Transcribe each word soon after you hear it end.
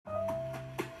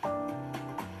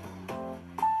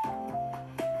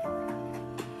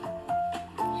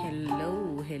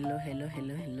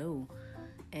hello,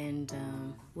 and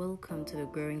welcome to the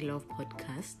Growing Love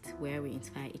podcast, where we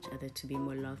inspire each other to be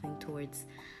more loving towards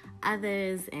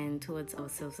others and towards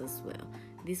ourselves as well.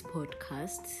 This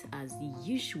podcast, as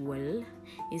usual,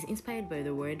 is inspired by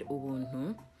the word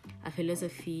Ubuntu, a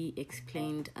philosophy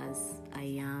explained as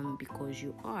I am because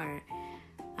you are,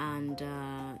 and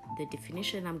the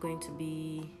definition I'm going to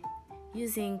be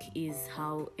using is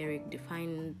how Eric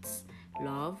defines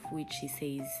love, which he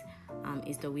says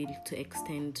is the will to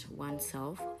extend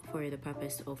oneself for the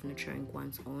purpose of nurturing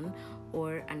one's own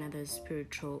or another's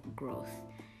spiritual growth.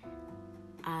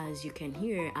 As you can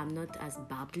hear, I'm not as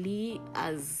bubbly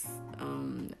as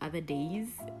other days.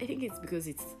 I think it's because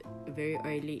it's very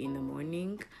early in the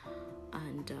morning,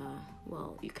 and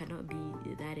you cannot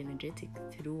be that energetic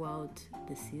throughout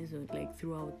the season, like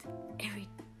throughout every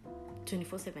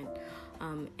 24/7.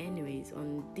 Anyways,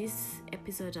 on this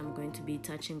episode, I'm going to be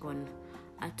touching on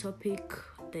a topic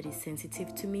that is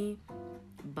sensitive to me,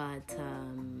 but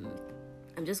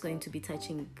I'm just going to be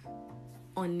touching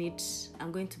on it.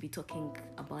 I'm going to be talking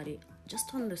about it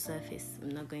just on the surface. I'm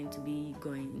not going to be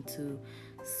going into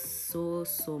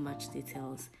so much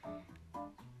details.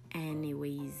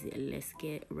 Anyways, let's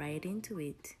get right into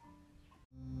it.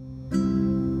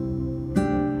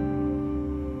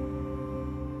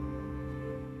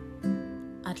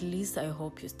 At least I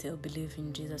hope you still believe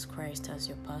in Jesus Christ as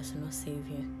your personal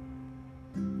savior.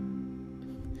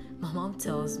 My mom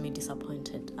tells me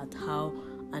disappointed at how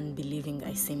unbelieving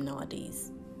I seem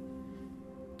nowadays.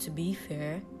 To be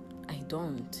fair, I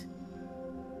don't.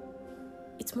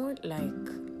 It's more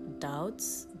like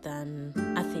doubts than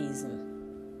atheism.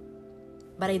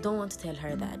 But I don't want to tell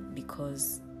her that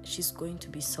because she's going to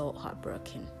be so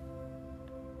heartbroken.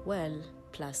 Well,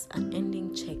 plus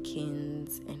unending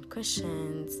check-ins and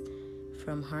questions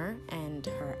from her and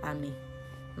her Ami,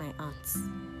 my aunts.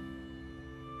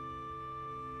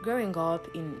 Growing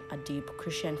up in a deep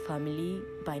Christian family,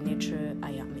 by nature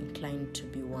I am inclined to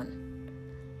be one.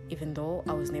 Even though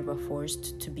I was never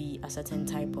forced to be a certain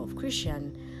type of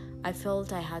Christian, I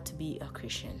felt I had to be a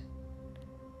Christian.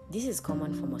 This is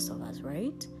common for most of us,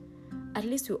 right? At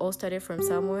least we all started from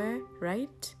somewhere,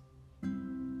 right?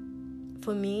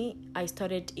 For me, I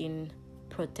started in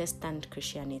Protestant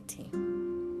Christianity.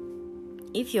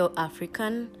 If you're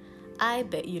African, I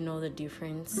bet you know the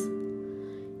difference.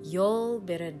 Y'all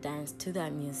better dance to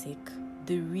that music.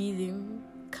 The rhythm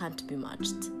can't be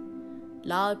matched.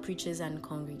 Loud preachers and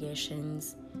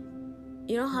congregations.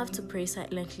 You don't have to pray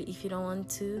silently if you don't want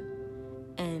to.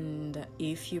 And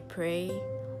if you pray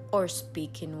or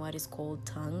speak in what is called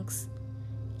tongues,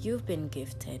 you've been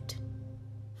gifted.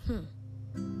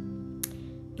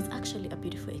 It's actually a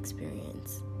beautiful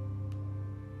experience.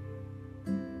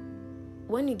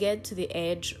 When you get to the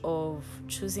edge of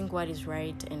choosing what is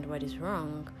right and what is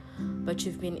wrong, but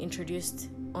you've been introduced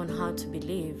on how to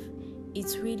believe,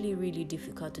 it's really, really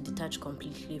difficult to detach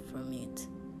completely from it.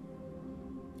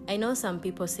 I know some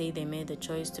people say they made the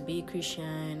choice to be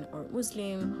Christian or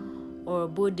Muslim or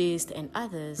Buddhist and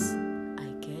others. I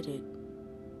get it.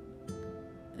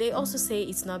 They also say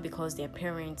it's not because their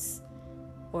parents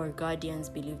or guardians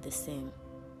believe the same.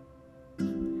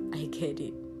 I get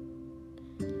it.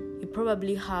 You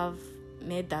probably have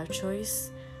made that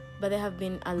choice, but there have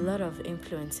been a lot of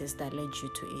influences that led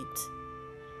you to it.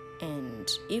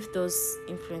 And if those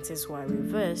influences were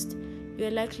reversed, you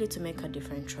are likely to make a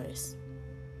different choice.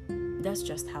 That's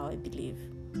just how I believe.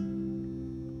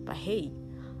 But hey,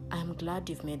 I'm glad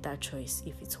you've made that choice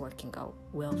if it's working out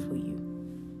well for you.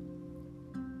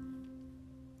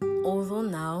 Although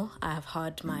now I have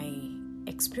had my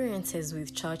experiences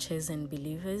with churches and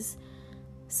believers,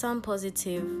 some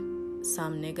positive,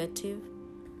 some negative,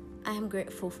 I am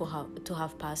grateful to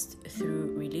have passed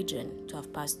through religion, to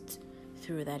have passed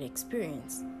through that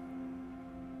experience.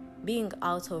 Being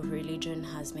out of religion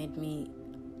has made me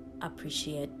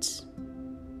appreciate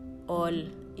all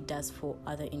it does for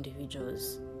other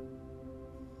individuals.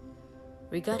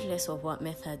 Regardless of what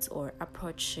methods or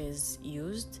approaches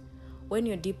used, when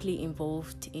you're deeply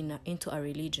involved into a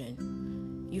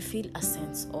religion, you feel a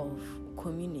sense of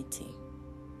community.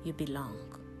 You belong.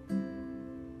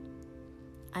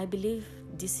 I believe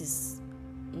this is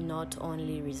not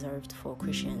only reserved for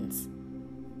Christians.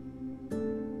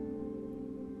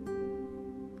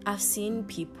 I've seen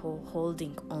people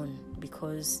holding on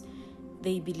because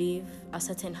they believe a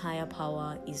certain higher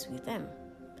power is with them.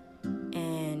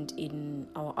 And in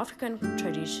our African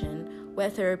tradition,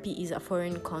 where therapy is a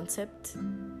foreign concept,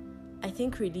 I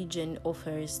think religion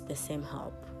offers the same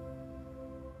help.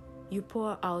 You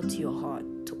pour out your heart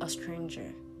to a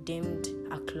stranger deemed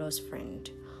a close friend,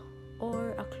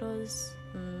 or a close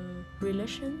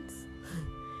relations,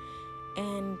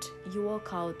 and you walk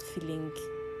out feeling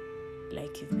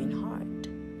like you've been hurt.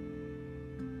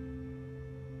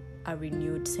 A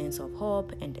renewed sense of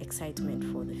hope and excitement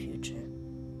for the future.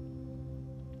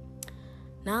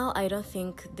 Now, I don't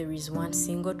think there is one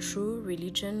single true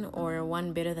religion or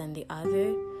one better than the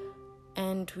other.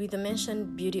 And with the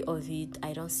mentioned beauty of it,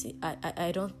 I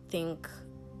don't think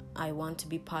I want to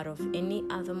be part of any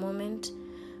other moment,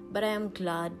 but I am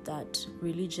glad that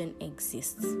religion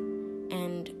exists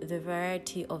and the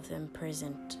variety of them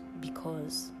present,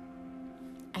 because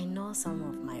I know some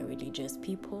of my religious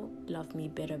people love me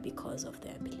better because of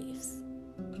their beliefs.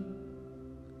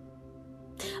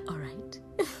 All right.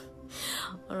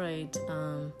 All right.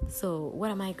 So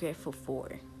what am I grateful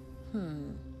for?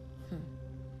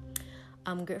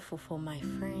 I'm grateful for my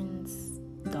friends.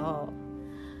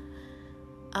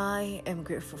 I am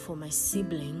grateful for my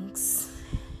siblings.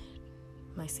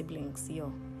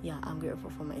 I'm grateful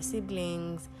for my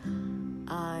siblings.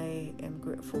 I am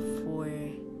grateful for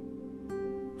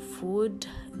food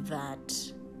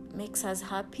that makes us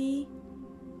happy,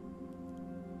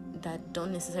 that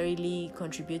don't necessarily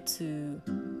contribute to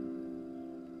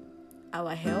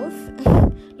our health,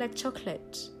 like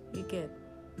chocolate, you get,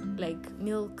 like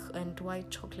milk and white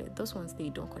chocolate. Those ones, they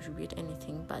don't contribute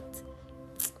anything, but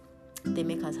they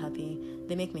make us happy.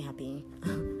 They make me happy.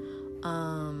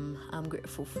 I'm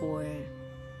grateful for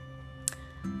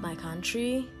my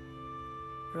country,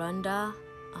 Rwanda,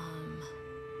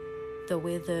 the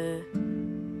weather,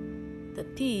 the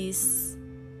peace,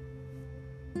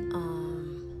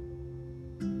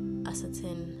 a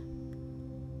certain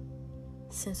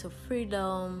sense of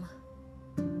freedom,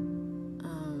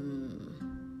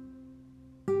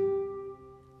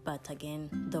 but again,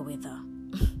 the weather.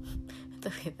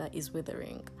 The weather is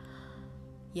withering.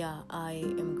 Yeah, I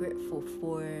am grateful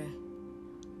for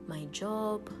my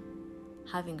job.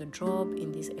 Having a job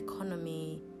in this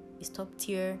economy is top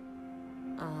tier.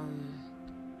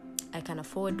 I can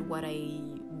afford what I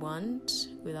want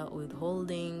without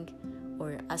withholding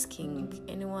or asking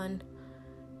anyone.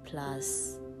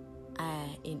 Plus,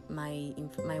 in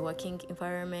my working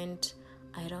environment,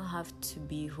 I don't have to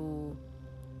be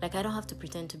I don't have to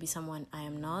pretend to be someone I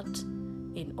am not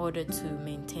in order to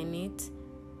maintain it.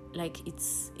 Like,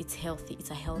 it's healthy.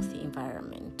 It's a healthy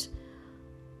environment.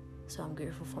 So I'm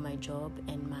grateful for my job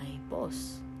and my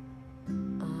boss.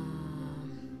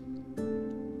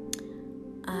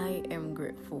 I am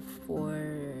grateful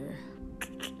for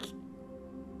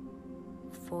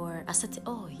a certain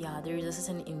there is a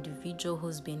certain individual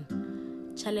who's been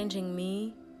challenging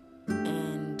me,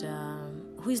 and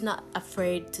who is not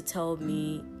afraid to tell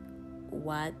me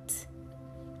what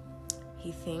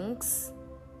he thinks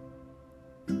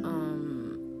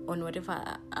on whatever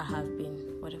I have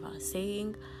been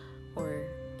saying or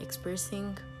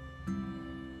expressing,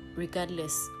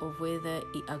 regardless of whether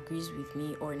he agrees with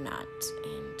me or not.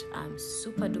 And I'm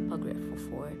super duper grateful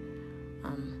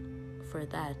for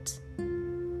that.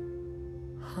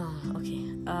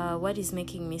 Okay. What is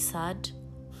making me sad?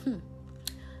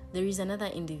 There is another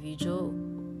individual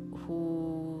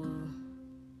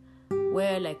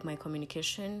where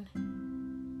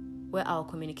our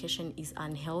communication is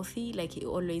unhealthy. Like, it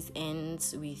always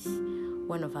ends with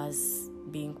one of us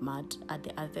being mad at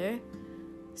the other.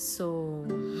 So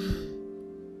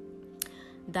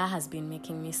that has been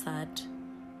making me sad,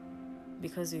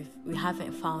 because we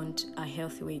haven't found a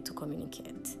healthy way to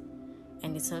communicate.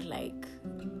 And it's not like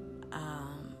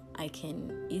I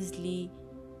can easily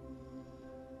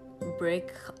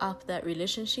break up that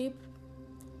relationship.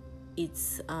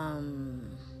 It's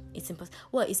impossible.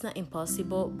 Well, it's not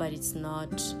impossible, but it's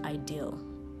not ideal.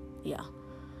 Yeah.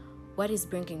 What is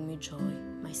bringing me joy?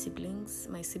 My siblings.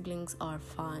 My siblings are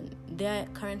fun. They're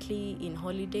currently in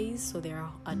holidays, so they're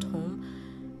at home.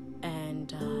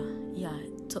 And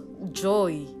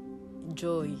joy,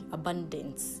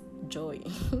 abundance, joy.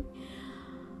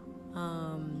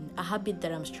 A habit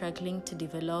that I'm struggling to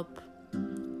develop.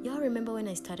 Y'all remember when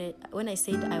I said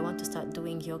I want to start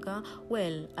doing yoga?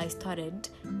 Well, I started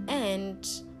and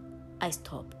I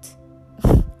stopped.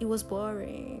 It was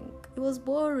boring.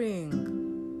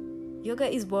 Yoga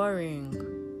is boring.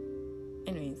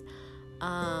 Anyways,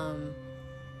 I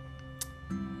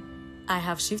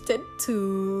have shifted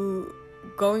to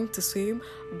going to swim,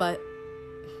 but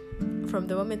from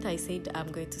the moment I said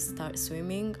I'm going to start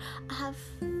swimming, I have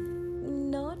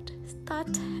not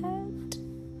started.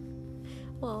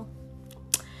 Well,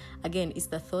 again, it's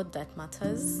the thought that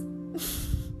matters.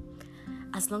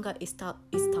 As long as it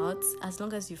starts, as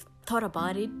long as you've thought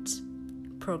about it,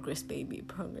 progress, baby,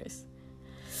 progress.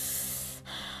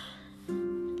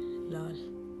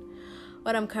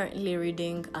 What I'm currently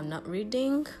reading, I'm not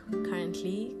reading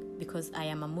currently because I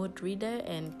am a mood reader,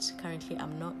 and currently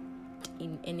I'm not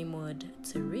in any mood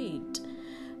to read.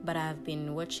 But I've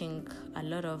been watching a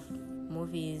lot of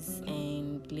movies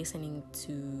and listening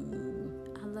to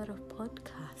a lot of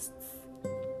podcasts.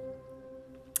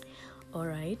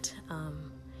 Alright,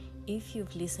 if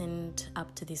you've listened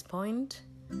up to this point,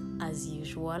 as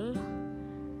usual,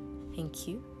 thank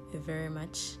you very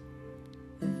much.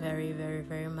 Very, very,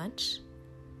 very much.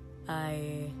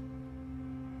 I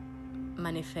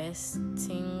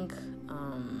manifesting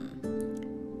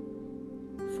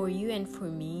for you and for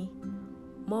me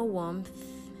more warmth,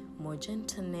 more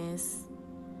gentleness,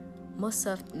 more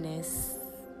softness,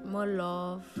 more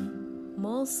love,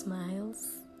 more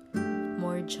smiles,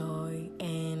 more joy,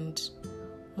 and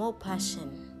more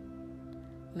passion.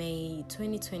 May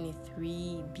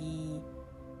 2023 be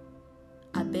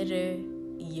a better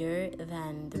year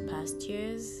than the past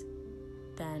years,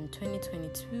 than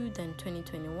 2022, than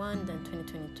 2021, than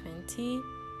 2020,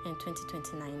 and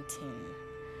 2019.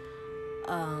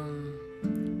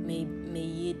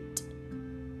 May it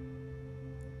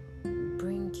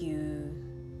bring you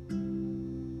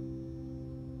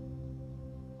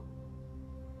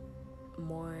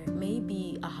more,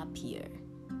 maybe a happier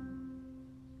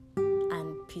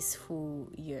and peaceful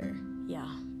year.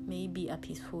 Yeah, maybe a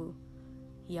peaceful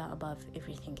year above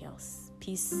everything else.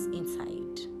 Peace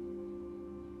inside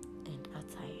and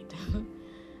outside.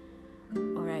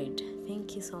 Alright,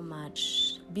 thank you so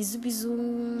much. Bisous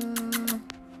bisous.